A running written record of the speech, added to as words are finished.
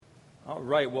All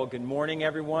right, well, good morning,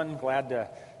 everyone. Glad to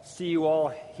see you all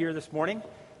here this morning.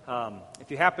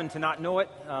 If you happen to not know it,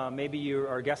 maybe you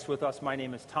are a guest with us. My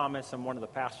name is Thomas. I'm one of the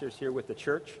pastors here with the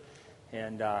church.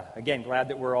 And again, glad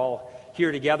that we're all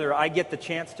here together. I get the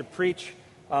chance to preach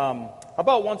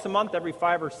about once a month, every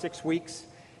 5 or 6 weeks.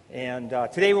 And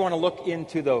today we want to look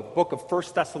into the book of 1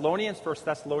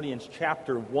 Thessalonians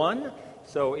chapter 1.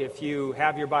 So if you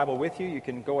have your Bible with you, you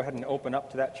can go ahead and open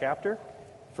up to that chapter.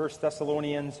 1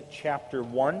 Thessalonians chapter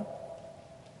 1.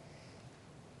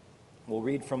 We'll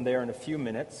read from there in a few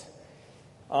minutes.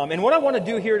 And what I want to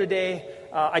do here today,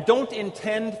 I don't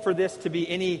intend for this to be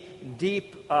any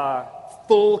deep,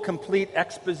 full, complete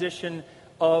exposition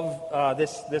of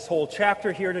this whole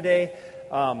chapter here today.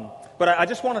 But I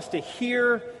just want us to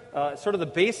hear sort of the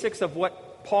basics of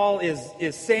what Paul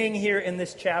is saying here in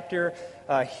this chapter,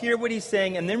 hear what he's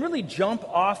saying, and then really jump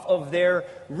off of there,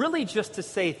 really just to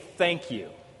say thank you.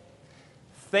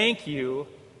 Thank you,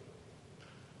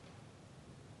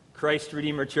 Christ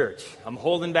Redeemer Church. I'm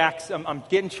holding back. I'm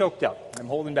getting choked up. I'm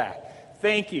holding back.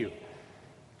 Thank you,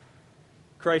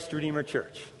 Christ Redeemer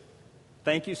Church.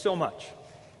 Thank you so much.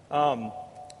 We're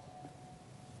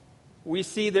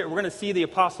going to see the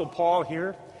Apostle Paul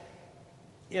here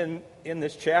in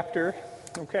this chapter.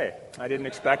 Okay, I didn't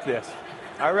expect this.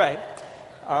 All right.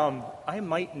 I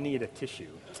might need a tissue,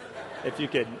 if you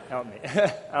could help me.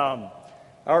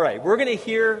 All right, we're going to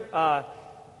hear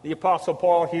the Apostle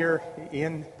Paul here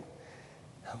in...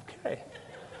 Okay.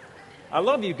 I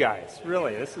love you guys,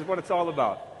 really. This is what it's all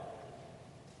about.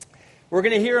 We're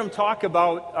going to hear him talk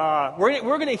about... we're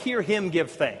going to hear him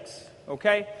give thanks,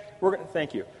 okay?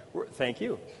 Thank you. Thank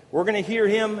you. We're going to hear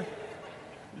him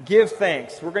give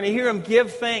thanks. We're going to hear him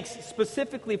give thanks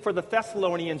specifically for the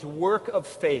Thessalonians' work of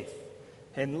faith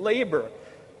and labor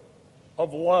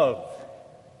of love,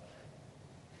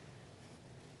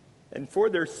 and for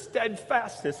their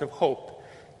steadfastness of hope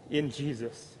in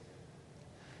Jesus.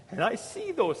 And I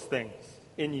see those things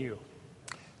in you.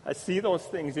 I see those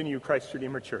things in you, Christ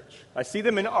Redeemer Church. I see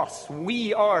them in us.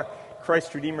 We are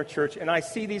Christ Redeemer Church. And I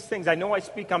see these things. I know I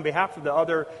speak on behalf of the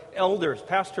other elders,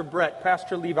 Pastor Brett,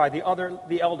 Pastor Levi,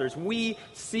 the elders. We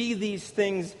see these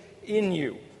things in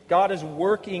you. God is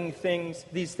working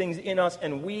these things in us,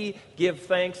 and we give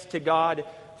thanks to God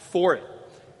for it.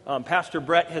 Pastor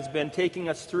Brett has been taking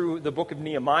us through the book of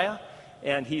Nehemiah,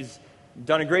 and he's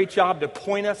done a great job to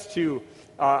point us to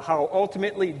how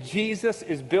ultimately Jesus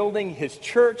is building his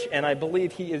church, and I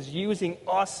believe he is using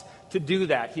us to do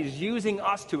that. He's using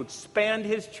us to expand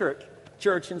his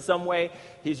church in some way.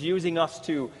 He's using us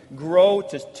to grow,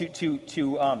 to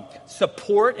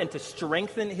support and to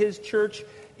strengthen his church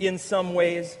in some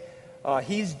ways.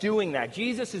 He's doing that.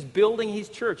 Jesus is building his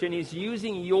church, and he's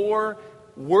using your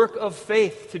work of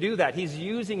faith to do that. He's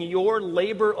using your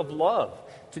labor of love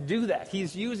to do that.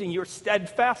 He's using your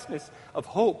steadfastness of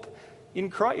hope in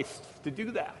Christ to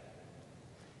do that.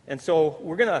 And so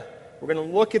we're gonna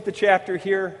look at the chapter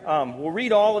here. We'll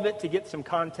read all of it to get some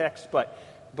context, but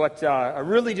I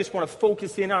really just want to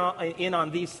focus in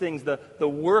on these things: the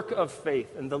work of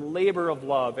faith and the labor of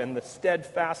love and the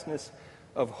steadfastness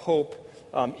of hope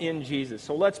in Jesus.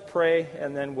 So let's pray,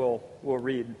 and then we'll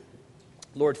read.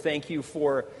 Lord, thank you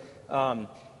for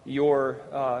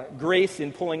your grace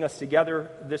in pulling us together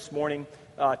this morning,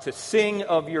 to sing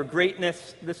of your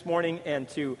greatness this morning, and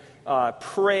to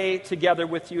pray together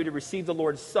with you, to receive the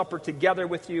Lord's Supper together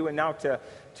with you, and now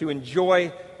to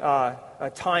enjoy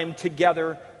a time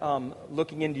together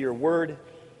looking into your word.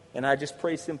 And I just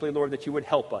pray simply, Lord, that you would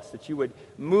help us, that you would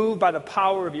move by the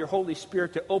power of your Holy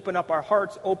Spirit to open up our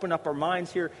hearts, open up our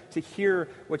minds here to hear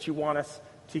what you want us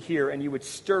to hear, and you would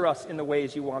stir us in the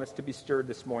ways you want us to be stirred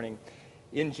this morning.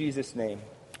 In Jesus' name,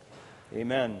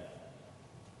 amen.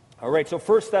 All right, so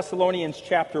 1 Thessalonians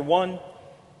chapter 1.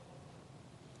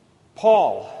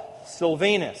 Paul,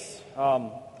 Silvanus,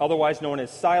 otherwise known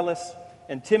as Silas,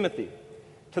 and Timothy,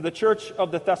 to the church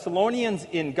of the Thessalonians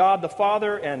in God the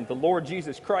Father and the Lord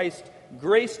Jesus Christ,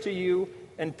 grace to you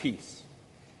and peace.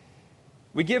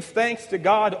 We give thanks to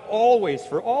God always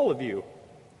for all of you,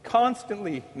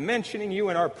 constantly mentioning you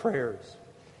in our prayers,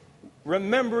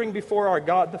 remembering before our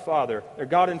God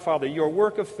and Father, your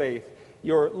work of faith,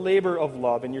 your labor of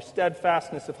love, and your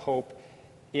steadfastness of hope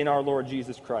in our Lord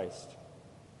Jesus Christ.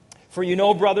 For you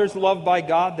know, brothers, loved by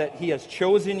God, that he has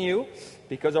chosen you,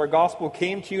 because our gospel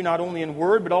came to you not only in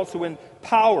word, but also in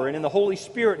power and in the Holy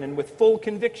Spirit and with full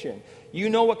conviction. You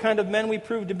know what kind of men we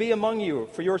proved to be among you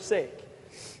for your sake.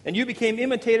 And you became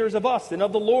imitators of us and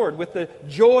of the Lord with the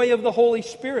joy of the Holy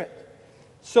Spirit,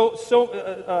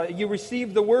 You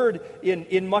received the word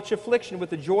in much affliction with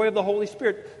the joy of the Holy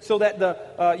Spirit, so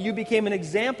that you became an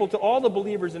example to all the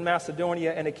believers in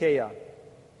Macedonia and Achaia.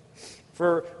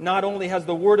 For not only has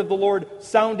the word of the Lord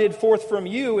sounded forth from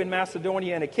you in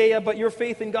Macedonia and Achaia, but your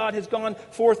faith in God has gone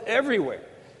forth everywhere,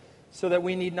 so that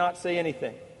we need not say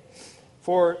anything.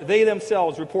 For they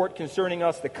themselves report concerning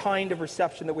us the kind of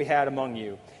reception that we had among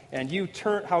you, and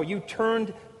how you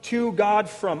turned to God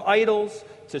from idols,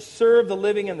 to serve the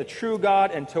living and the true God,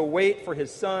 and to wait for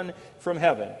his Son from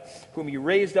heaven, whom he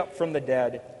raised up from the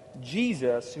dead,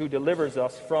 Jesus, who delivers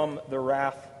us from the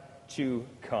wrath to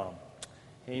come.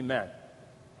 Amen.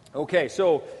 Okay,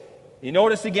 so you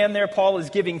notice again there, Paul is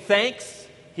giving thanks.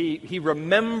 He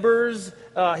remembers,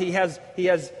 he has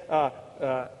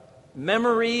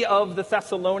memory of the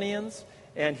Thessalonians,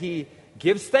 and he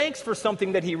gives thanks for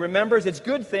something that he remembers. It's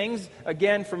good things.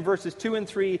 Again, from verses 2 and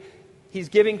 3, he's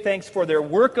giving thanks for their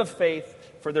work of faith,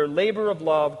 for their labor of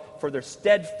love, for their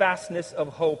steadfastness of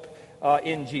hope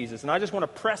in Jesus. And I just want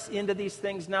to press into these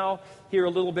things now here a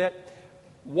little bit.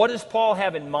 What does Paul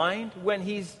have in mind when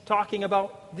he's talking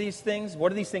about these things? What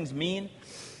do these things mean?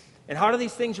 And how do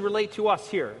these things relate to us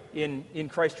here in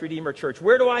Christ Redeemer Church?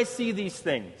 Where do I see these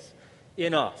things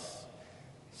in us?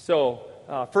 So,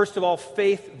 first of all,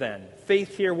 faith then.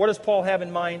 Faith here, what does Paul have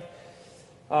in mind?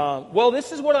 Well,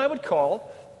 this is what I would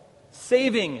call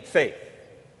saving faith.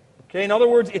 Okay, in other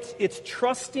words, it's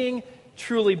trusting,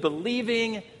 truly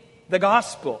believing the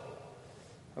gospel.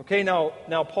 Okay,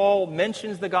 now Paul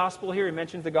mentions the gospel here. He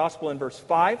mentions the gospel in verse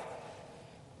 5.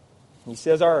 He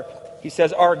says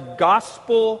our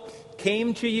gospel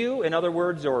came to you, in other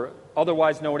words, or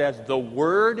otherwise known as the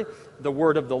word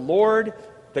of the Lord,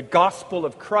 the gospel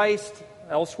of Christ.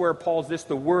 Elsewhere, Paul calls this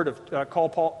the word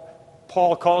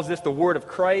of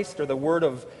Christ, or the word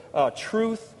of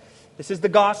truth. This is the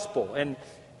gospel. And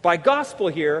by gospel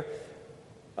here,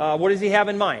 what does he have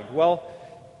in mind? Well,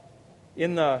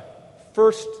 in the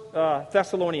First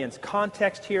Thessalonians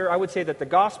context here, I would say that the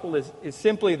gospel is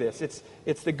simply this.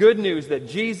 It's the good news that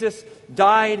Jesus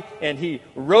died and he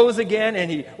rose again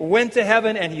and he went to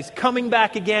heaven and he's coming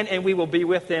back again and we will be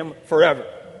with him forever.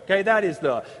 Okay, that is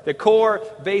the core,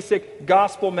 basic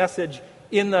gospel message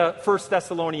in the First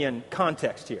Thessalonian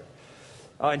context here.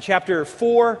 In chapter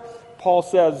 4, Paul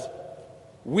says,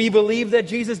 we believe that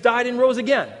Jesus died and rose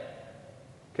again.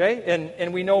 Okay,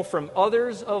 and we know from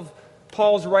others of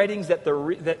Paul's writings that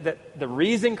the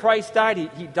reason Christ died,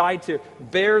 he died to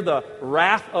bear the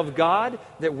wrath of God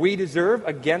that we deserve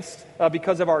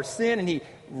because of our sin, and he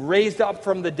raised up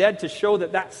from the dead to show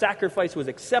that sacrifice was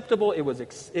acceptable, it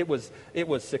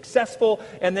was successful,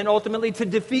 and then ultimately to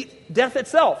defeat death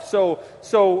itself. So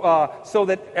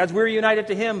that as we're united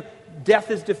to him,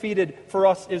 death is defeated for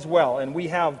us as well, and we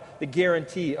have the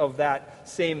guarantee of that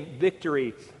same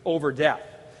victory over death.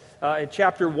 In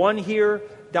chapter 1 here,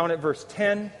 down at verse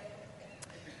 10,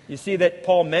 you see that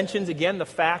Paul mentions again the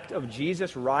fact of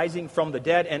Jesus rising from the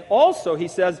dead, and also he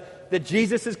says that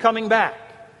Jesus is coming back.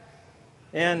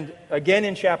 And again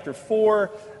in chapter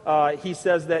 4, he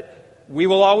says that we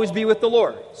will always be with the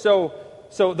Lord. So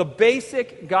the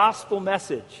basic gospel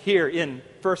message here in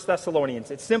 1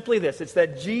 Thessalonians, it's simply this. It's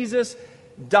that Jesus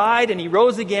died and he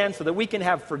rose again so that we can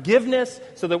have forgiveness,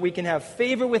 so that we can have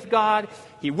favor with God.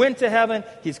 He went to heaven.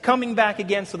 He's coming back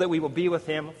again so that we will be with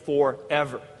him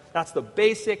forever. That's the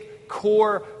basic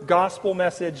core gospel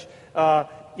message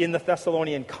in the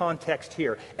Thessalonian context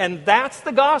here. And that's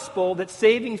the gospel that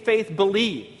saving faith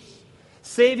believes.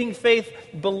 Saving faith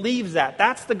believes that.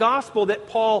 That's the gospel that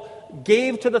Paul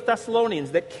gave to the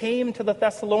Thessalonians, that came to the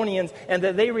Thessalonians, and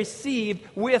that they received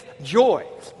with joy,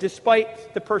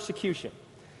 despite the persecution.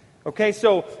 Okay,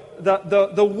 so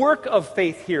the work of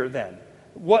faith here then.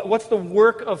 What's the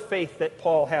work of faith that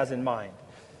Paul has in mind?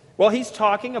 Well, he's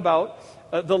talking about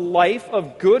the life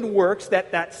of good works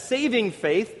that saving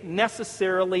faith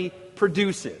necessarily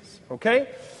produces. Okay?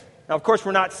 Now, of course,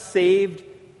 we're not saved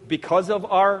because of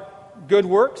our good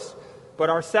works, but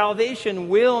our salvation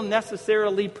will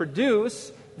necessarily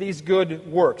produce these good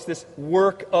works, this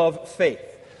work of faith.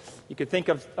 You could think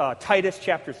of Titus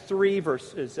chapter 3,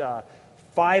 verses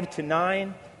 5 to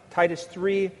 9. Titus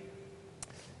 3.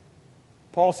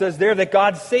 Paul says there that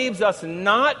God saves us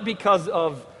not because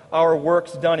of our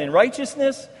works done in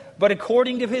righteousness, but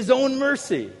according to his own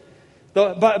mercy,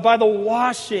 by the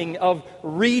washing of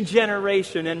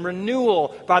regeneration and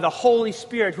renewal by the Holy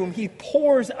Spirit, whom he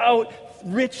pours out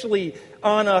richly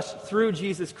on us through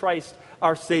Jesus Christ,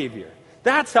 our Savior.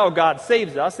 That's how God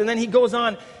saves us. And then he goes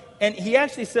on, and he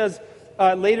actually says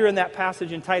later in that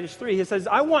passage in Titus 3, he says,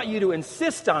 I want you to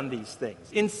insist on these things.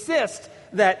 Insist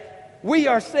that we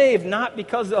are saved not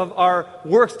because of our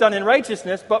works done in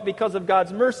righteousness, but because of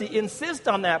God's mercy. Insist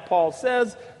on that, Paul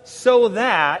says, so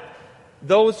that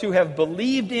those who have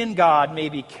believed in God may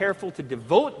be careful to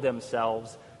devote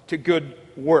themselves to good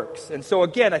works. And so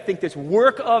again, I think this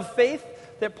work of faith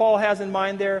that Paul has in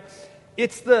mind there,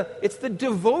 it's the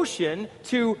devotion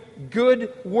to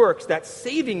good works that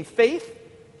saving faith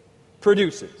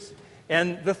produces.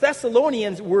 And the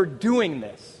Thessalonians were doing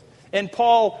this. And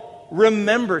Paul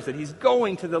remembers it. He's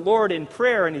going to the Lord in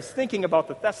prayer, and he's thinking about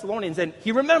the Thessalonians, and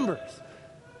he remembers.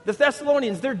 The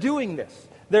Thessalonians, they're doing this.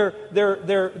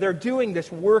 They're doing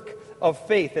this work of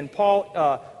faith, and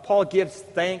Paul gives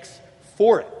thanks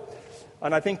for it.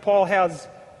 And I think Paul has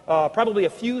probably a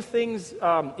few things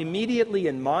immediately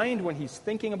in mind when he's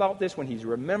thinking about this, when he's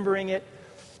remembering it.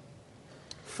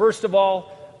 First of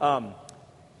all,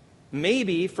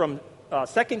 maybe from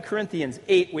 2 Corinthians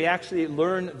 8, we actually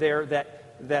learn there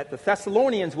that the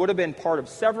Thessalonians would have been part of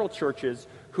several churches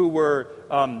who were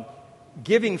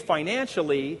giving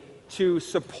financially to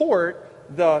support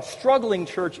the struggling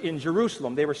church in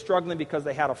Jerusalem. They were struggling because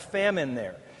they had a famine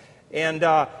there. And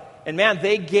man,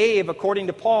 they gave, according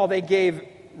to Paul, they gave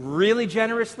really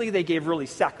generously, they gave really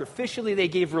sacrificially, they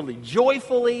gave really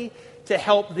joyfully to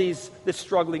help this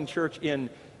struggling church in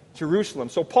Jerusalem.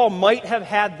 So Paul might have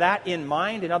had that in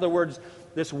mind. In other words,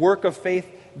 this work of faith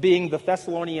being the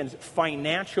Thessalonians'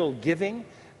 financial giving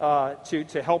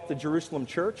to help the Jerusalem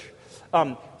church.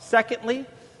 Secondly,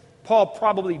 Paul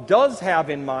probably does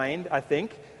have in mind, I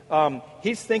think,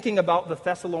 he's thinking about the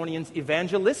Thessalonians'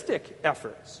 evangelistic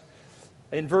efforts.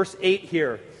 In verse 8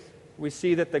 here, we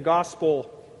see that the gospel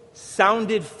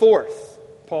sounded forth,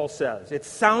 Paul says. It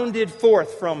sounded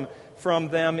forth from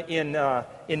them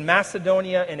in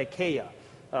Macedonia and Achaia.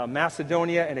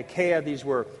 Macedonia and Achaia, these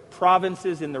were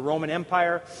provinces in the Roman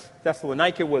Empire.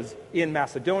 Thessalonica was in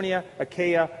Macedonia.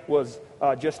 Achaia was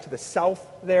just to the south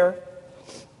there.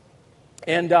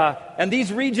 And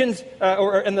these regions,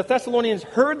 and the Thessalonians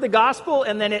heard the gospel,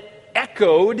 and then it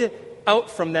echoed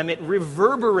out from them. It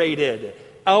reverberated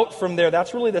out from there.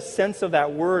 That's really the sense of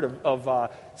that word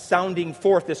of sounding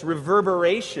forth, this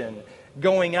reverberation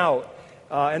going out.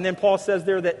 And then Paul says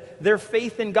there that their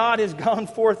faith in God has gone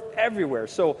forth everywhere.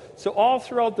 So all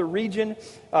throughout the region,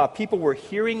 people were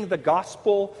hearing the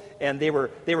gospel, and they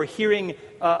were hearing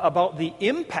about the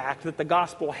impact that the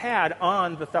gospel had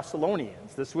on the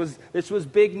Thessalonians. This was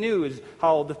big news,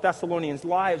 how the Thessalonians'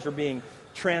 lives are being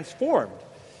transformed.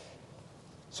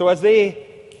 So as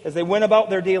they went about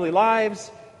their daily lives,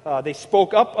 they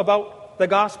spoke up about the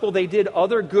gospel. They did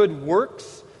other good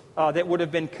works that would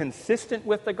have been consistent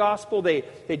with the gospel. They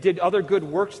did other good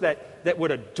works that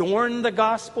would adorn the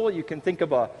gospel. You can think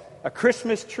of a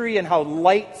Christmas tree and how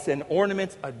lights and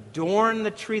ornaments adorn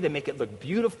the tree. They make it look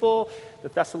beautiful. The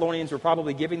Thessalonians were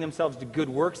probably giving themselves to good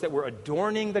works that were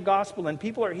adorning the gospel, and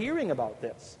people are hearing about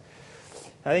this.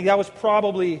 I think that was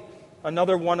probably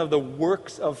another one of the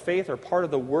works of faith, or part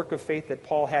of the work of faith that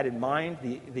Paul had in mind.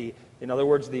 In other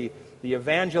words, the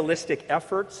evangelistic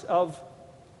efforts of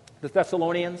the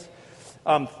Thessalonians.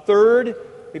 Third,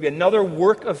 maybe another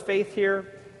work of faith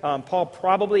here, Paul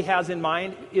probably has in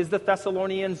mind, is the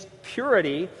Thessalonians'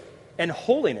 purity and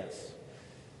holiness.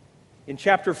 In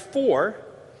chapter 4,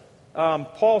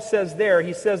 Paul says there,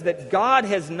 he says that God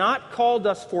has not called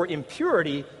us for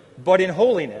impurity, but in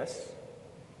holiness.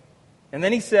 And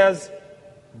then he says,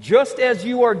 just as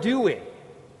you are doing.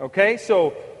 Okay,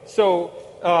 so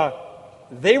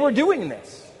they were doing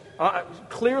this.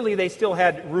 Clearly, they still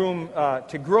had room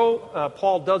to grow.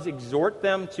 Paul does exhort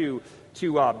them to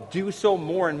do so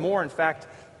more and more. In fact,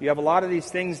 you have a lot of these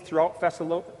things throughout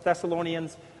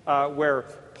Thessalonians where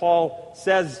Paul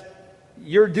says,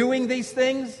 you're doing these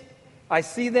things, I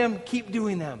see them, keep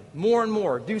doing them more and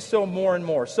more, do so more and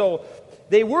more. So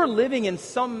they were living in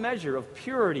some measure of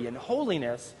purity and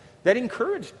holiness that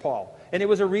encouraged Paul, and it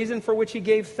was a reason for which he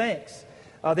gave thanks.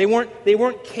 They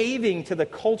weren't caving to the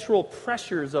cultural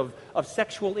pressures of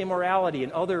sexual immorality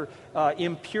and other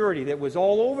impurity that was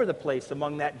all over the place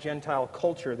among that Gentile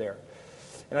culture there.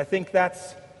 And I think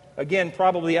that's, again,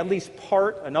 probably at least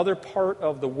another part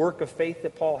of the work of faith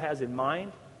that Paul has in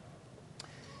mind.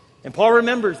 And Paul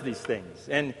remembers these things,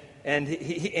 and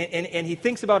he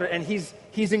thinks about it, and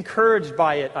he's encouraged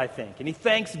by it, I think. And he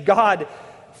thanks God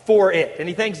for it, and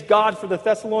he thanks God for the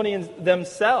Thessalonians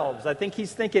themselves. I think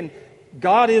he's thinking,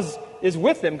 God is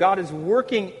with them. God is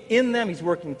working in them. He's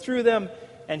working through them,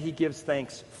 and he gives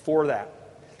thanks for that.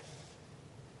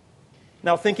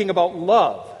 Now, thinking about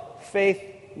love, faith,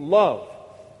 love.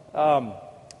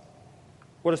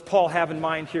 What does Paul have in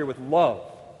mind here with love?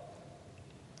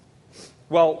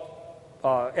 Well,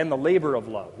 and the labor of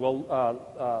love.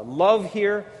 Well, love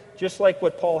here, just like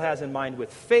what Paul has in mind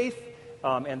with faith,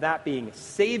 and that being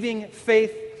saving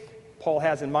faith, Paul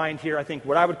has in mind here, I think,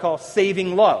 what I would call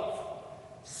saving love.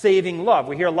 Saving love.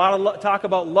 We hear a lot of talk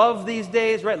about love these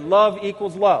days, right? Love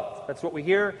equals love. That's what we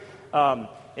hear.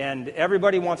 And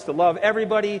everybody wants to love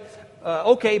everybody.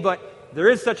 Okay, but there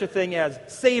is such a thing as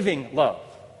saving love.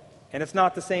 And it's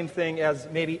not the same thing as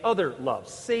maybe other love,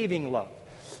 saving love.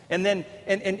 And then,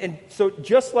 and so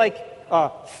just like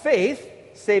faith,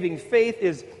 saving faith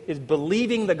is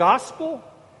believing the gospel.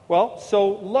 Well, so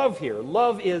love here.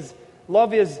 Love is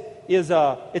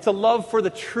it's a love for the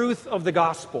truth of the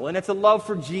gospel, and it's a love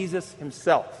for Jesus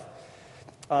himself.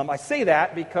 I say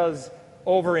that because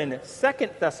over in 2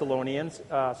 Thessalonians,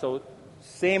 so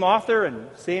same author and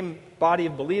same body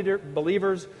of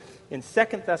believers, in 2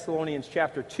 Thessalonians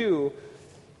chapter 2,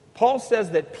 Paul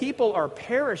says that people are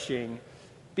perishing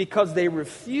because they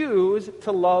refuse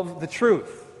to love the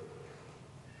truth.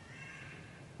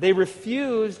 They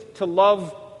refuse to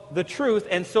love the truth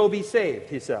and so be saved,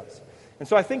 he says. And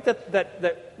so I think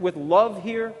that with love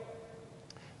here,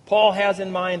 Paul has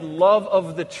in mind love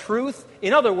of the truth.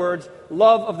 In other words,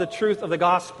 love of the truth of the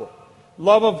gospel.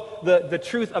 Love of the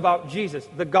truth about Jesus.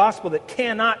 The gospel that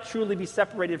cannot truly be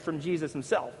separated from Jesus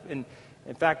himself. In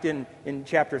fact, in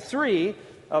chapter 3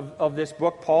 of this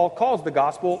book, Paul calls the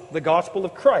gospel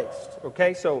of Christ.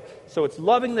 Okay, so it's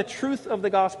loving the truth of the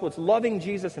gospel. It's loving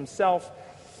Jesus himself.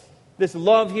 This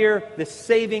love here, this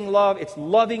saving love, it's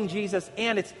loving Jesus,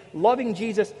 and it's loving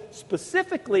Jesus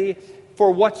specifically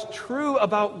for what's true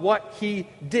about what he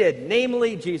did.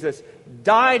 Namely, Jesus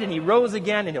died and he rose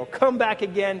again, and he'll come back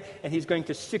again, and he's going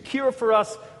to secure for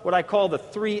us what I call the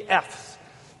 3 F's.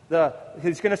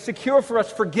 He's going to secure for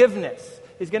us forgiveness.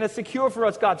 He's going to secure for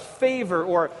us God's favor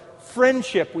or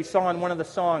friendship, we saw in one of the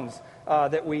songs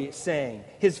that we sang.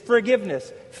 His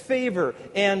forgiveness, favor,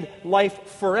 and life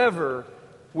forever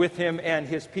with him and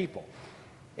his people.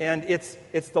 And it's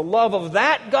the love of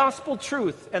that gospel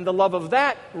truth and the love of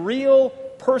that real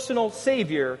personal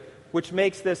Savior which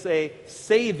makes this a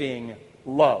saving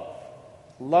love.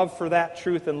 Love for that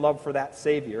truth and love for that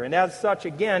Savior. And as such,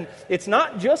 again, it's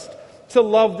not just to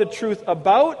love the truth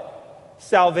about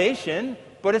salvation,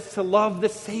 but it's to love the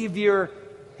Savior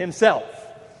himself.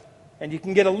 And you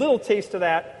can get a little taste of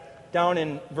that down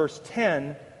in verse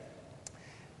 10.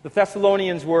 The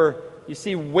Thessalonians were, you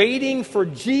see, waiting for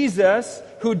Jesus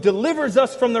who delivers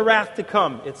us from the wrath to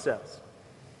come, it says.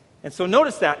 And so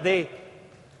notice that.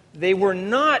 They were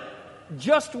not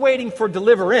just waiting for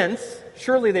deliverance.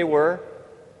 Surely they were.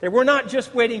 They were not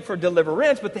just waiting for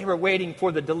deliverance, but they were waiting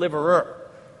for the deliverer.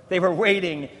 They were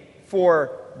waiting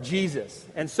for Jesus.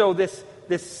 And so this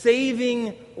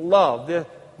saving love,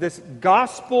 this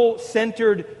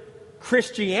gospel-centered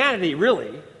Christianity,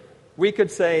 really, we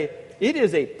could say it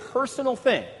is a personal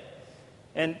thing.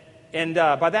 And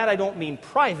by that I don't mean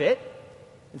private.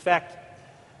 In fact,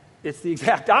 it's the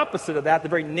exact opposite of that. The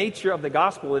very nature of the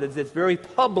gospel it's very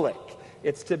public.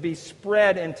 It's to be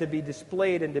spread and to be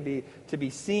displayed and to be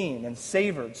seen and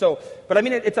savored. But I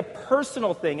mean, it's a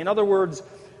personal thing. In other words,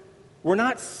 we're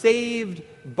not saved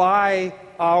by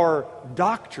our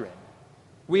doctrine.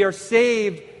 We are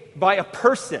saved by a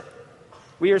person.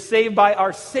 We are saved by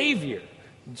our Savior,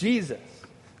 Jesus.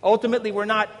 Ultimately, we're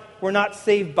not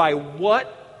saved by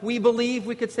what we believe,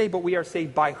 we could say, but we are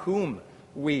saved by whom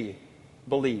we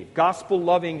believe.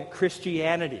 Gospel-loving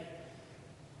Christianity.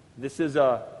 This is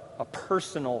a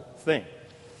personal thing.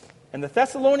 And the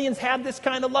Thessalonians had this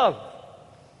kind of love.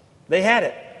 They had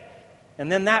it.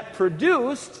 And then that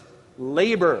produced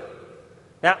labor.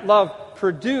 That love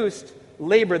produced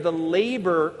labor, the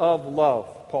labor of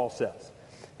love, Paul says.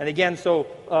 And again, so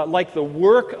like the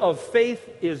work of faith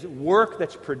is work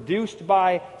that's produced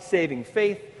by saving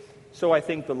faith, so I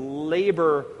think the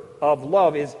labor of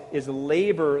love is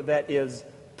labor that is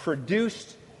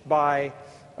produced by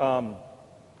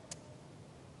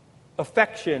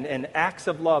affection and acts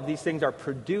of love. These things are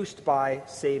produced by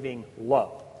saving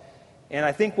love. And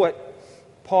I think what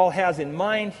Paul has in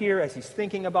mind here as he's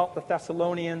thinking about the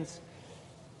Thessalonians,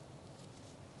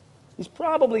 he's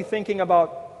probably thinking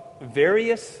about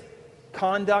various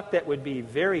conduct that would be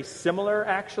very similar,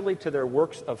 actually, to their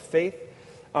works of faith.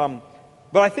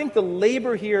 But I think the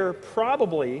labor here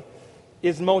probably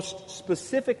is most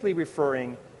specifically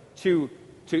referring to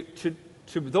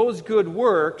those good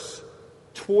works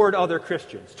toward other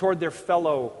Christians, toward their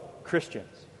fellow Christians.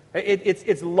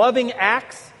 It's loving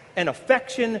acts and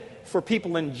affection for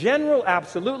people in general,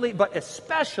 absolutely, but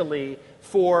especially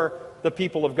for the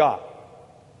people of God.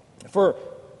 For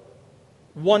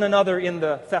one another in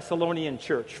the Thessalonian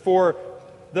church, for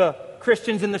the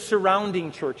Christians in the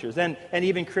surrounding churches, and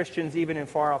even Christians even in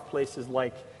far-off places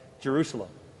like Jerusalem.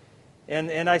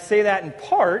 And I say that in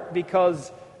part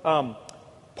because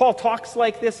Paul talks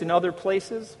like this in other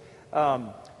places.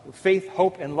 Faith,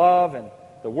 hope, and love, and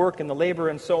the work and the labor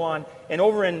and so on. And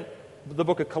over in the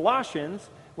book of Colossians,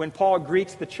 when Paul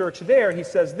greets the church there, he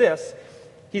says this.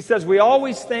 He says, "We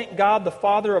always thank God the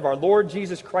Father of our Lord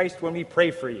Jesus Christ when we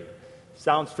pray for you."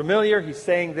 Sounds familiar. He's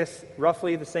saying this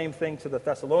roughly the same thing to the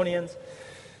Thessalonians.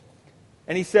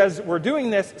 And he says, "We're doing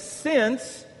this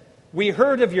since we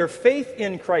heard of your faith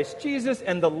in Christ Jesus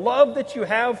and the love that you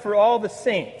have for all the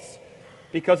saints,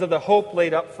 because of the hope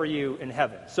laid up for you in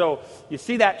heaven." So you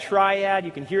see that triad.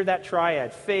 You can hear that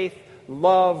triad: faith,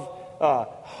 love,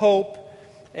 hope.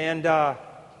 And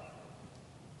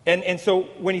so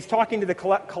when he's talking to the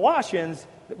Colossians,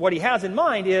 what he has in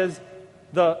mind is,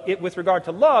 with regard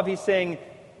to love, he's saying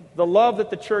the love that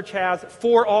the church has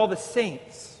for all the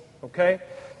saints. Okay?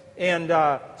 And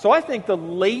so I think the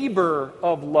labor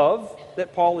of love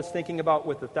that Paul is thinking about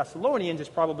with the Thessalonians is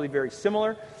probably very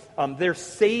similar. Their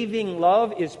saving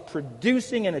love is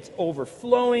producing and it's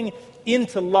overflowing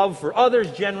into love for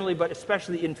others generally, but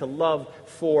especially into love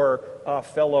for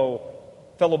fellow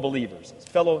believers,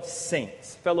 fellow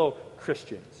saints, fellow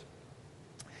Christians.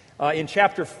 In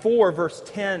chapter 4, verse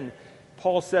 10,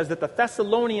 Paul says that the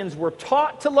Thessalonians were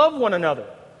taught to love one another.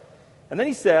 And then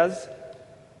he says,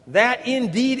 "That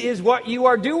indeed is what you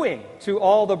are doing to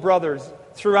all the brothers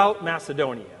throughout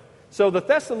Macedonia." So the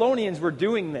Thessalonians were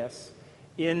doing this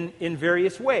in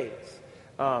various ways.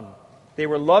 They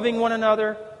were loving one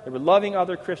another. They were loving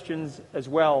other Christians as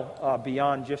well,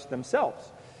 beyond just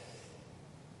themselves.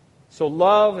 So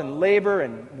love and labor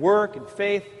and work and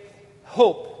faith.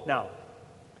 Hope now.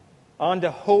 On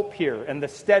to hope here and the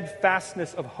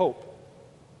steadfastness of hope.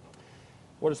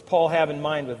 What does Paul have in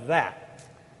mind with that?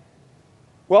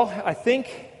 Well, I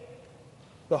think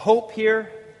the hope here,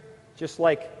 just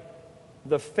like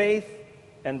the faith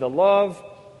and the love,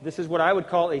 this is what I would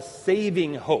call a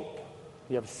saving hope.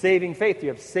 You have saving faith, you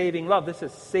have saving love. This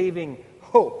is saving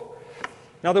hope.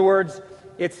 In other words,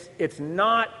 it's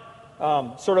not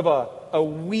sort of a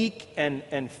weak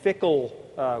and fickle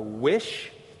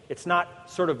wish. It's not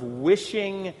sort of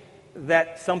wishing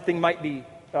that something might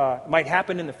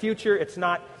happen in the future. It's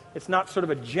not sort of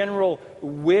a general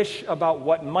wish about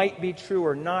what might be true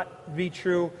or not be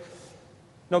true.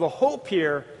 No, the hope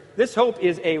here, this hope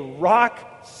is a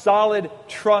rock-solid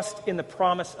trust in the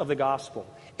promise of the gospel.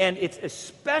 And it's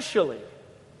especially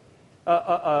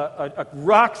a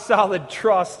rock-solid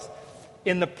trust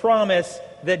in the promise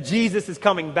that Jesus is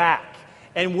coming back.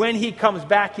 And when he comes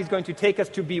back, he's going to take us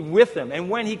to be with him. And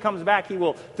when he comes back, he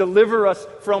will deliver us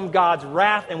from God's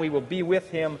wrath, and we will be with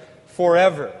him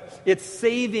forever. It's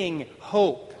saving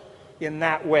hope in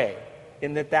that way,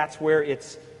 in that's where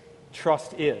its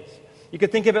trust is. You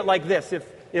could think of it like this.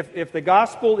 If the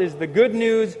gospel is the good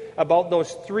news about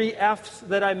those 3 F's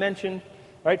that I mentioned,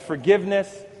 right?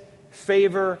 Forgiveness,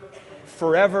 favor,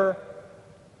 forever.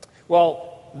 Well,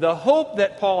 the hope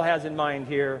that Paul has in mind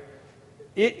here,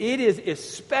 it is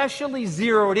especially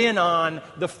zeroed in on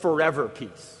the forever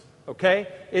piece. Okay?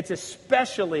 It's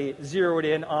especially zeroed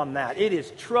in on that. It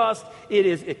is trust, it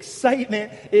is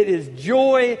excitement, it is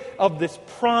joy of this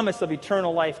promise of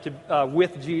eternal life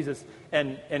with Jesus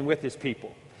and with his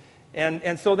people.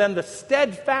 And so then the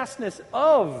steadfastness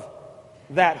of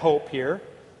that hope here,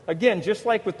 again, just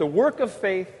like with the work of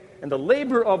faith and the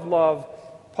labor of love,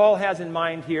 Paul has in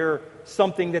mind here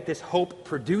something that this hope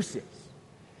produces.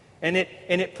 And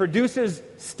it produces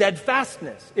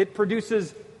steadfastness. It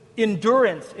produces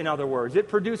endurance, in other words. It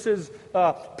produces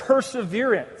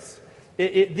perseverance.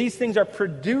 These things are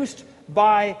produced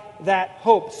by that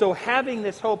hope. So having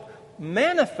this hope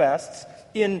manifests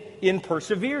in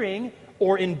persevering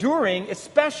or enduring,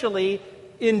 especially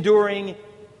enduring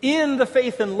in the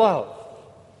faith and love.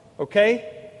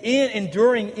 Okay?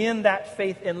 Enduring in that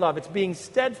faith and love. It's being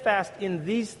steadfast in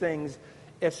these things,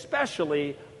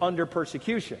 especially under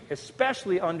persecution,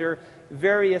 especially under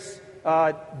various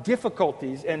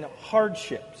difficulties and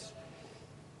hardships.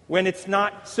 When it's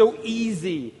not so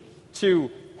easy to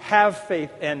have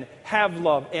faith and have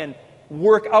love and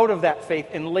work out of that faith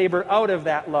and labor out of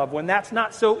that love. When that's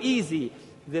not so easy,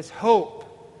 this hope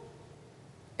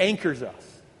anchors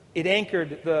us. It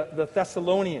anchored the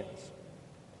Thessalonians.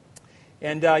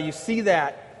 And you see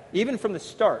that even from the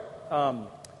start.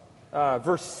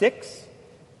 Verse 6,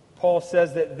 Paul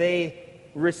says that they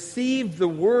received the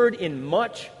word in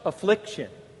much affliction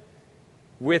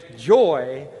with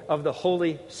joy of the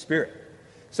Holy Spirit.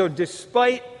 So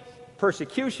despite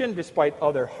persecution, despite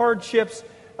other hardships,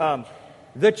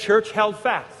 the church held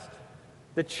fast.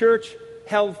 The church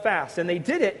held fast, and they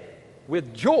did it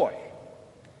with joy.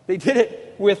 They did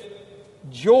it with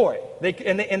joy. They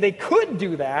could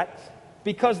do that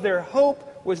because their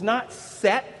hope was not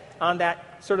set on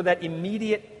that sort of that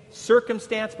immediate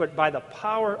circumstance, but by the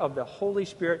power of the Holy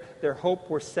Spirit, their hope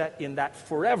was set in that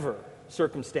forever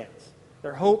circumstance.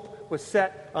 Their hope was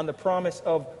set on the promise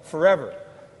of forever.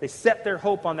 They set their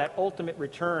hope on that ultimate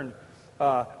return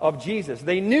of Jesus.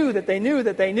 They knew that they knew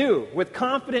that they knew with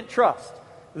confident trust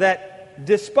that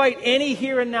despite any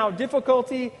here and now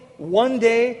difficulty, one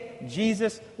day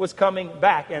Jesus was coming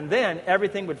back, and then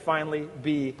everything would finally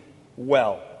be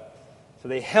well. So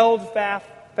they held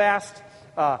fast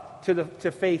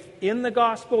to faith in the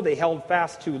gospel. They held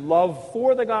fast to love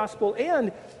for the gospel,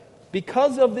 and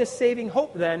because of this saving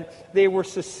hope, then, they were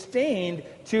sustained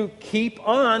to keep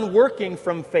on working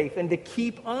from faith and to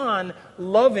keep on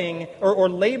loving or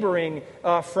laboring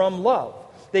from love.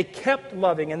 They kept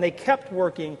loving and they kept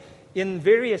working in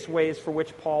various ways for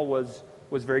which Paul was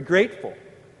very grateful.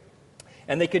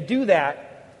 And they could do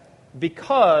that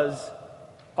because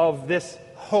of this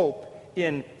hope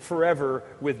in forever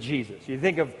with Jesus. You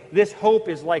think of this hope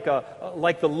is like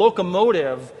the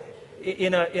locomotive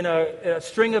in a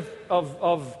string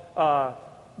of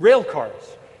rail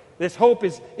cars. This hope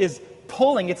is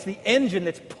pulling. It's the engine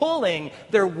that's pulling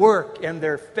their work and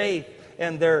their faith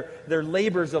and their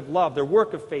labors of love, their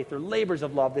work of faith, their labors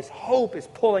of love. This hope is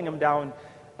pulling them down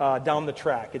the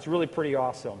track. It's really pretty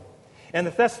awesome. And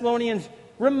the Thessalonians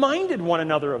reminded one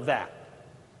another of that.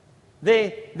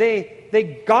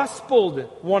 They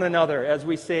gospeled one another, as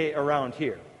we say around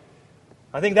here.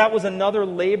 I think that was another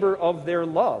labor of their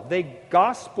love. They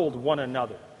gospeled one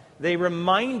another. They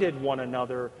reminded one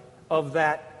another of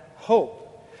that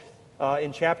hope.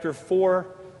 In chapter 4,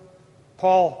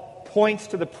 Paul points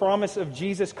to the promise of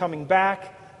Jesus coming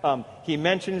back. He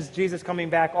mentions Jesus coming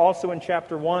back also in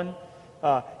chapter 1.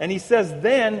 And he says,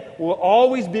 then we'll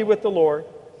always be with the Lord.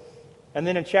 And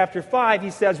then in chapter 5,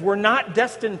 he says, we're not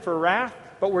destined for wrath,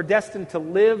 but we're destined to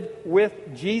live with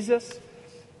Jesus.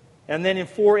 And then in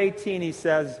 4:18 he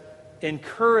says,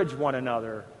 encourage one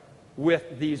another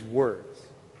with these words.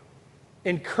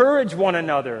 Encourage one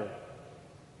another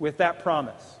with that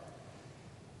promise.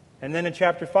 And then in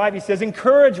chapter 5 he says,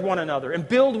 encourage one another and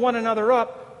build one another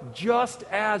up just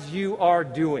as you are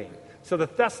doing. So the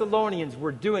Thessalonians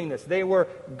were doing this. They were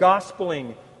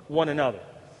gospeling one another.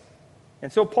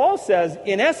 And so Paul says,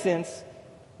 in essence,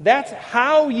 that's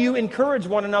how you encourage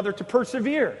one another to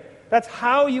persevere. That's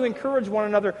how you encourage one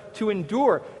another to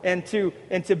endure and to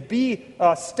be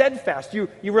steadfast. You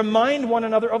remind one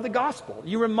another of the gospel.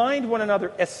 You remind one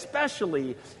another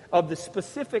especially of the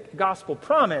specific gospel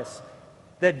promise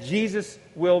that Jesus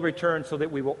will return so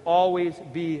that we will always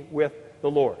be with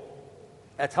the Lord.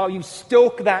 That's how you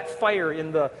stoke that fire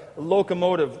in the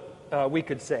locomotive, we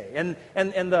could say. And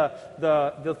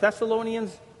the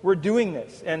Thessalonians were doing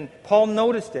this. And Paul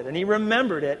noticed it, and he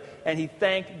remembered it, and he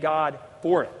thanked God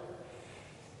for it.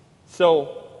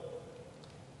 So,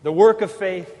 the work of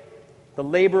faith, the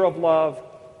labor of love,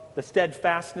 the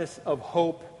steadfastness of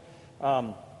hope,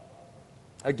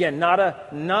 again,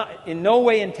 not in no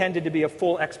way intended to be a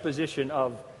full exposition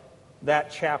of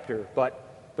that chapter, but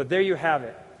there you have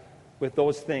it with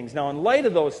those things. Now, in light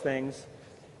of those things,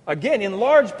 again, in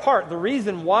large part, the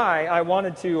reason why I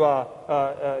wanted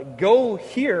to go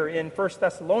here in 1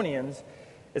 Thessalonians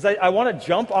is I want to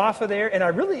jump off of there, and I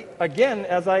really, again,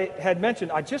 as I had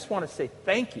mentioned, I just want to say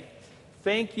thank you.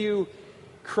 Thank you,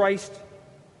 Christ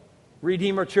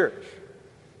Redeemer Church.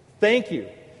 Thank you.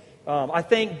 I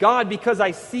thank God because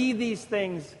I see these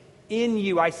things in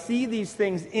you. I see these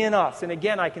things in us. And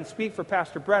again, I can speak for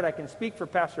Pastor Brett. I can speak for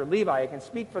Pastor Levi. I can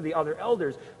speak for the other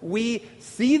elders. We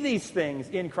see these things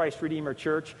in Christ Redeemer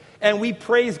Church, and we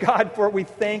praise God for it. We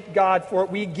thank God for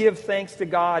it. We give thanks to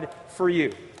God for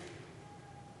you.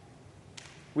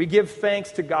 We give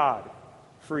thanks to God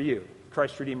for you,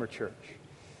 Christ Redeemer Church.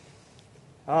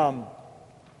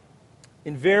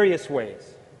 In various ways,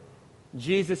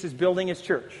 Jesus is building his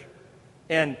church.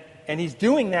 And he's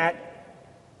doing that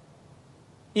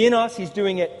in us. He's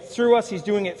doing it through us. He's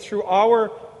doing it through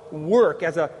our work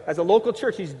as a local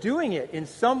church. He's doing it in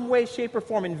some way, shape, or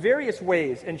form, in various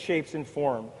ways and shapes and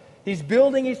form. He's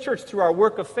building his church through our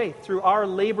work of faith, through our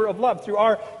labor of love, through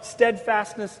our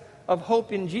steadfastness of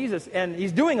hope in Jesus, and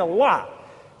he's doing a lot.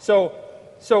 So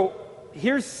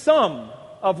here's some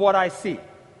of what I see.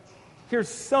 Here's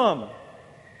some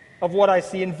of what I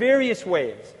see in various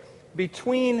ways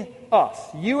between us,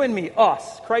 you and me,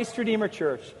 us, Christ Redeemer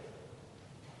Church.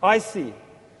 I see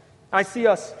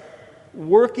us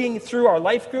working through our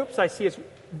life groups. I see us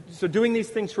so doing these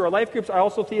things through our life groups, I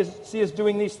also see us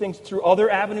doing these things through other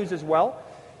avenues as well.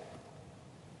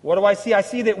 What do I see? I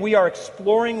see that we are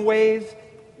exploring ways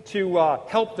to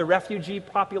help the refugee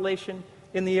population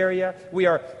in the area. We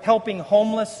are helping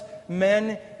homeless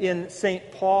men in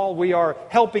St. Paul. We are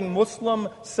helping Muslim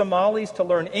Somalis to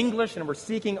learn English, and we're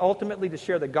seeking ultimately to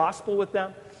share the gospel with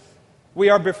them. We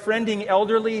are befriending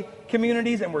elderly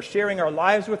communities, and we're sharing our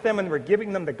lives with them, and we're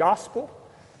giving them the gospel.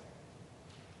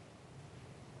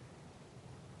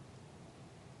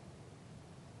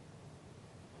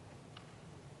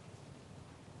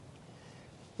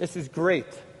 This is great.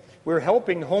 We're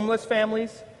helping homeless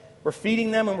families. We're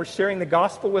feeding them, and we're sharing the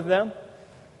gospel with them.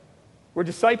 We're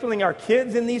discipling our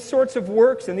kids in these sorts of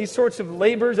works and these sorts of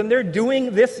labors, and they're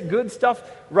doing this good stuff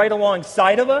right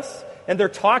alongside of us. And they're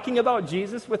talking about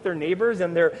Jesus with their neighbors,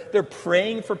 and they're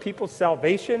praying for people's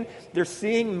salvation. They're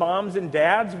seeing moms and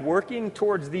dads working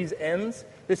towards these ends.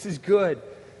 This is good.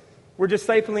 We're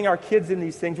discipling our kids in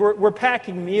these things. We're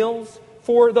packing meals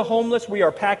for the homeless. We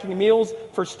are packing meals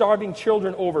for starving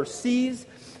children overseas.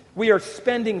 We are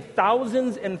spending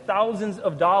thousands and thousands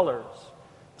of dollars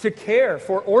to care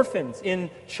for orphans in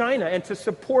China and to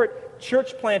support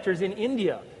church planters in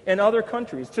India and other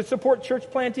countries, to support church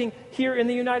planting here in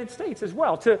the United States as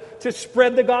well, to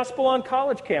spread the gospel on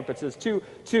college campuses,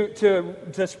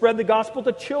 to spread the gospel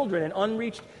to children and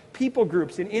unreached people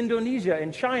groups in Indonesia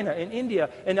and China and India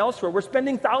and elsewhere. We're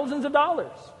spending thousands of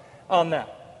dollars on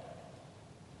that.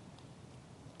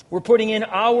 We're putting in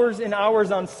hours and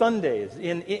hours on Sundays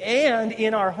and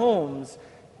in our homes,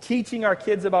 teaching our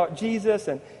kids about Jesus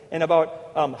and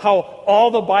about how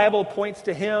all the Bible points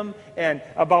to Him and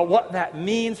about what that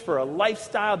means for a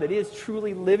lifestyle that is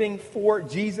truly living for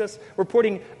Jesus. We're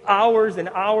putting hours and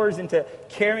hours into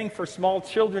caring for small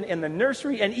children in the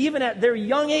nursery, and even at their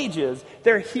young ages,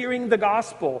 they're hearing the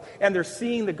gospel and they're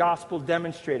seeing the gospel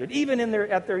demonstrated, even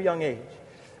at their young age.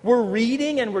 We're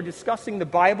reading and we're discussing the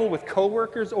Bible with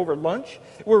coworkers over lunch.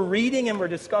 We're reading and we're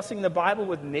discussing the Bible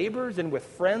with neighbors and with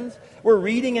friends. We're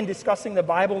reading and discussing the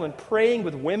Bible and praying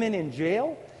with women in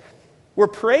jail. We're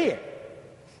praying.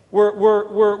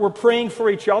 We're praying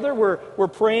for each other. We're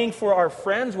praying for our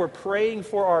friends. We're praying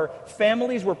for our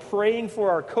families. We're praying for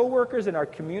our coworkers and our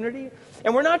community.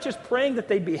 And we're not just praying that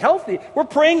they'd be healthy. We're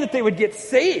praying that they would get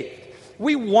saved.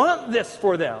 We want this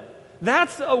for them.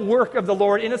 That's a work of the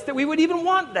Lord in us, that we would even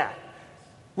want that.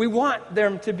 We want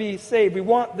them to be saved. We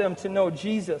want them to know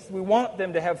Jesus. We want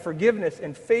them to have forgiveness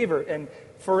and favor and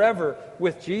forever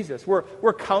with Jesus.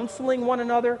 We're counseling one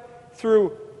another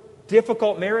through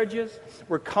difficult marriages.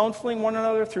 We're counseling one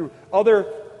another through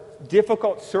other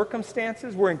difficult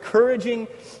circumstances. We're encouraging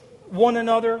one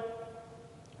another.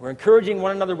 We're encouraging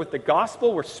one another with the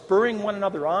gospel. We're spurring one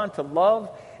another on to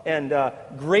love and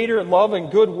greater love and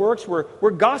good works. We're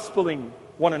gospeling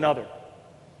one another.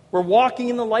 We're walking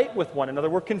in the light with one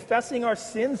another. We're confessing our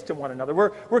sins to one another.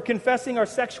 We're confessing our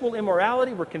sexual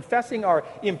immorality. We're confessing our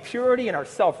impurity and our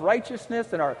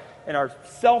self-righteousness and our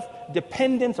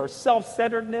self-dependence, our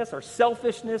self-centeredness, our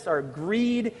selfishness, our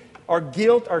greed, our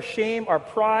guilt, our shame, our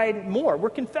pride, more. We're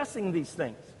confessing these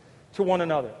things to one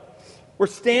another. We're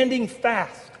standing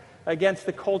fast against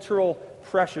the cultural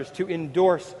pressures to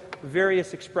endorse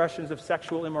various expressions of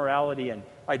sexual immorality and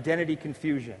identity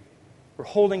confusion. We're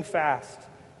holding fast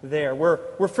there.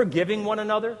 We're forgiving one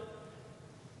another.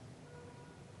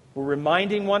 We're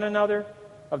reminding one another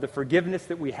of the forgiveness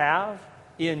that we have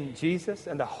in Jesus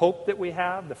and the hope that we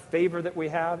have, the favor that we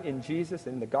have in Jesus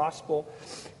and the gospel.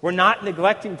 We're not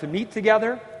neglecting to meet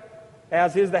together,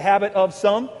 as is the habit of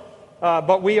some,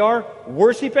 but we are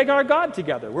worshiping our God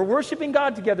together. We're worshiping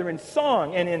God together in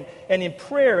song and in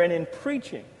prayer and in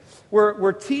preaching.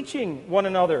 We're teaching one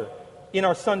another in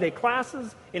our Sunday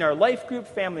classes, in our life group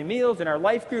family meals, in our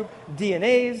life group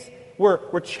DNAs.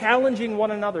 We're challenging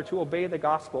one another to obey the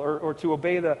gospel or to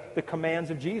obey the commands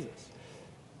of Jesus.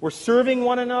 We're serving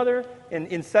one another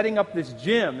in setting up this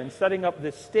gym and setting up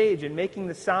this stage and making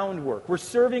the sound work. We're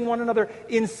serving one another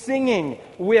in singing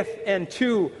with and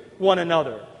to one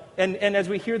another. And as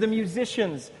we hear the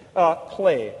musicians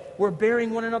play, we're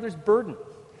bearing one another's burdens.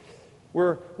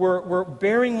 We're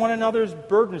bearing one another's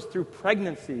burdens through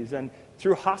pregnancies and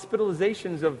through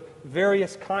hospitalizations of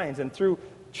various kinds and through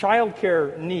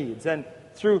childcare needs and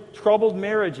through troubled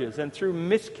marriages and through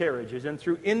miscarriages and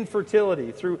through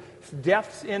infertility, through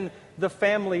deaths in the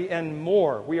family and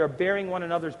more. We are bearing one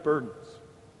another's burdens.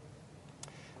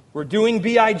 We're doing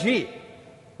BIG.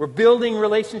 We're building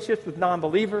relationships with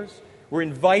non-believers. We're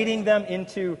inviting them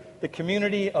into the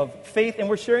community of faith, and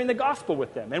we're sharing the gospel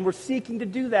with them. And we're seeking to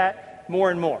do that more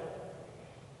and more.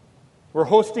 We're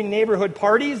hosting neighborhood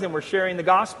parties, and we're sharing the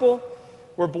gospel.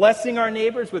 We're blessing our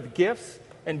neighbors with gifts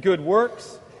and good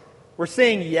works. We're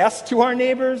saying yes to our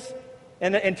neighbors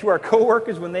and to our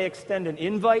coworkers when they extend an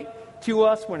invite to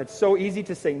us, when it's so easy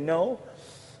to say no.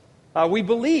 We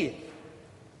believe.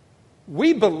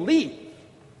 We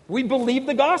believe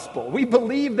the gospel. We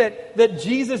believe that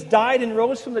Jesus died and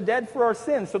rose from the dead for our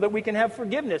sins so that we can have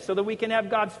forgiveness, so that we can have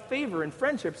God's favor and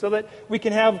friendship, so that we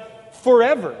can have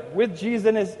forever with Jesus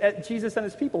and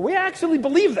his people. We actually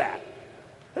believe that.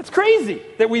 That's crazy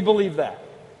that we believe that.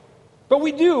 But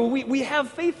we do. We have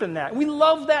faith in that. We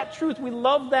love that truth. We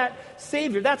love that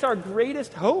Savior. That's our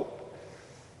greatest hope.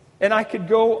 And I could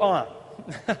go on.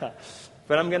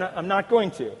 But I'm not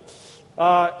going to.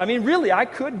 Really, I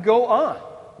could go on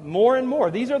more and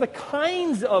more. These are the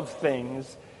kinds of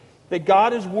things that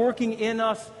God is working in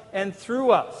us and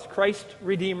through us, Christ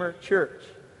Redeemer Church,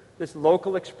 this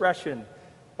local expression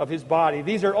of his body.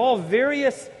 These are all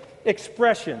various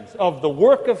expressions of the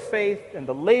work of faith and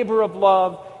the labor of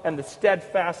love and the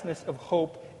steadfastness of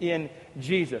hope in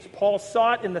Jesus. Paul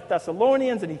saw it in the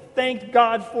Thessalonians, and he thanked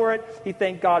God for it. He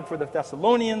thanked God for the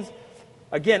Thessalonians.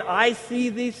 Again, I see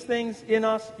these things in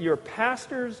us. Your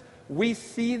pastors, we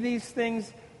see these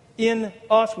things in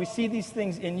us. We see these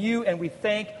things in you, and we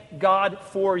thank God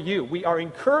for you. We are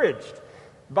encouraged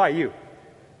by you.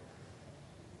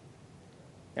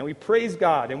 And we praise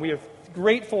God, and we are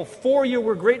grateful for you.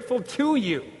 We're grateful to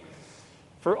you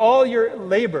for all your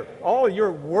labor, all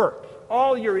your work,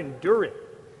 all your enduring.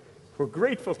 We're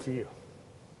grateful to you.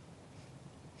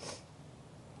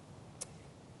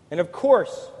 And of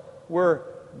course, we're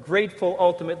grateful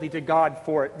ultimately to God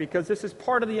for it, because this is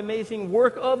part of the amazing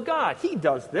work of God. He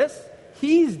does this.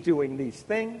 He's doing these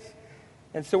things.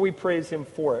 And so we praise him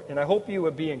for it. And I hope you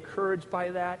would be encouraged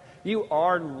by that. You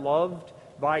are loved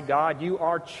by God. You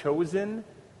are chosen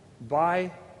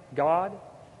by God.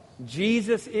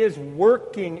 Jesus is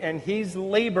working, and he's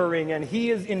laboring, and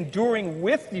he is enduring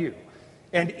with you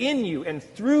and in you and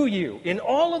through you in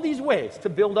all of these ways to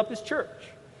build up his church.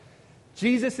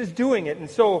 Jesus is doing it. And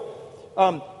so,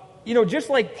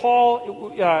 just like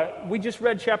Paul, we just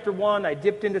read chapter 1. I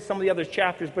dipped into some of the other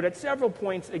chapters, but at several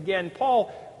points, again,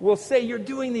 Paul will say, you're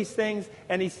doing these things,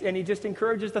 and he just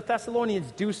encourages the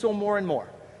Thessalonians, do so more and more.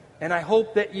 And I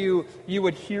hope that you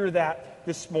would hear that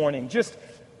this morning. Just,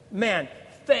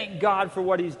 thank God for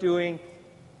what he's doing.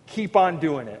 Keep on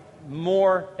doing it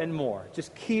more and more.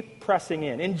 Just keep pressing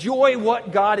in. Enjoy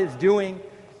what God is doing,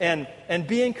 and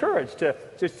be encouraged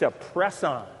to press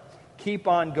on. Keep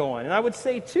on going. And I would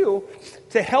say, too,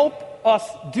 to help us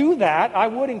do that, I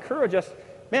would encourage us,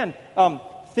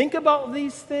 think about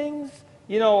these things.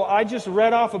 I just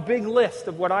read off a big list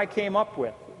of what I came up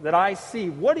with that I see.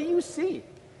 What do you see?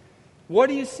 What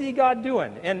do you see God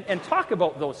doing? And talk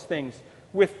about those things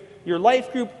with your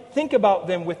life group. Think about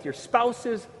them with your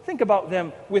spouses. Think about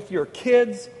them with your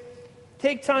kids.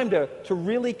 Take time to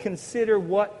really consider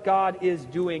what God is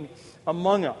doing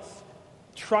among us.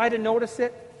 Try to notice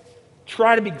it.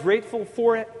 Try to be grateful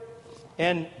for it.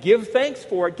 And give thanks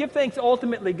for it. Give thanks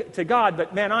ultimately to God.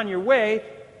 But on your way,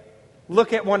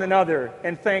 look at one another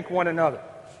and thank one another.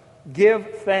 Give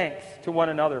thanks to one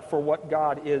another for what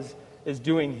God is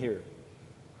doing here.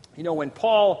 When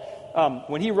Paul,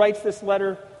 when he writes this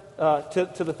letter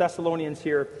to the Thessalonians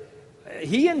here,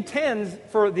 he intends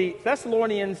for the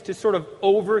Thessalonians to sort of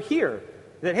overhear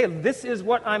that, hey, this is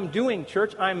what I'm doing,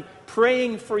 church. I'm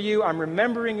praying for you. I'm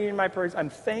remembering you in my prayers. I'm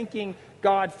thanking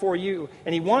God for you.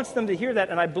 And he wants them to hear that.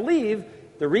 And I believe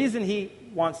the reason he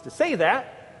wants to say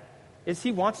that is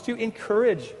he wants to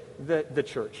encourage the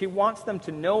church. He wants them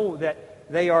to know that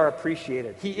they are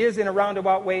appreciated. He is, in a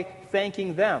roundabout way,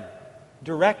 thanking them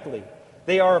directly.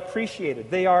 They are appreciated.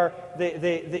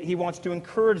 He wants to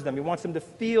encourage them. He wants them to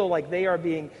feel like they are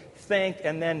being thanked,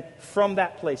 and then from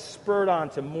that place spurred on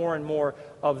to more and more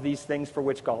of these things for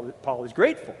which Paul is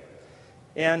grateful.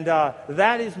 And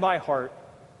that is my heart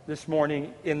this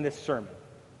morning in this sermon.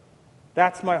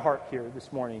 That's my heart here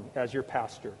this morning as your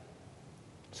pastor.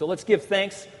 So let's give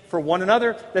thanks for one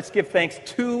another. Let's give thanks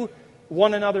to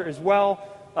one another as well.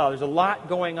 There's a lot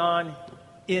going on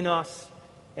in us,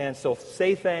 and so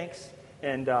say thanks.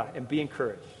 And be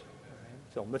encouraged.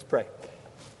 So let's pray.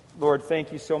 Lord,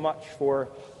 thank you so much for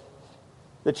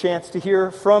the chance to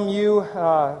hear from you,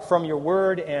 from your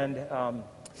word. And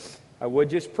I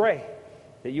would just pray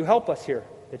that you help us here,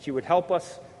 that you would help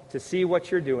us to see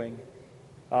what you're doing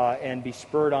and be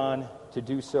spurred on to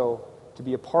do so, to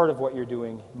be a part of what you're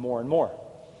doing more and more.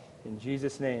 In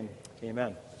Jesus' name,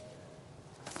 amen.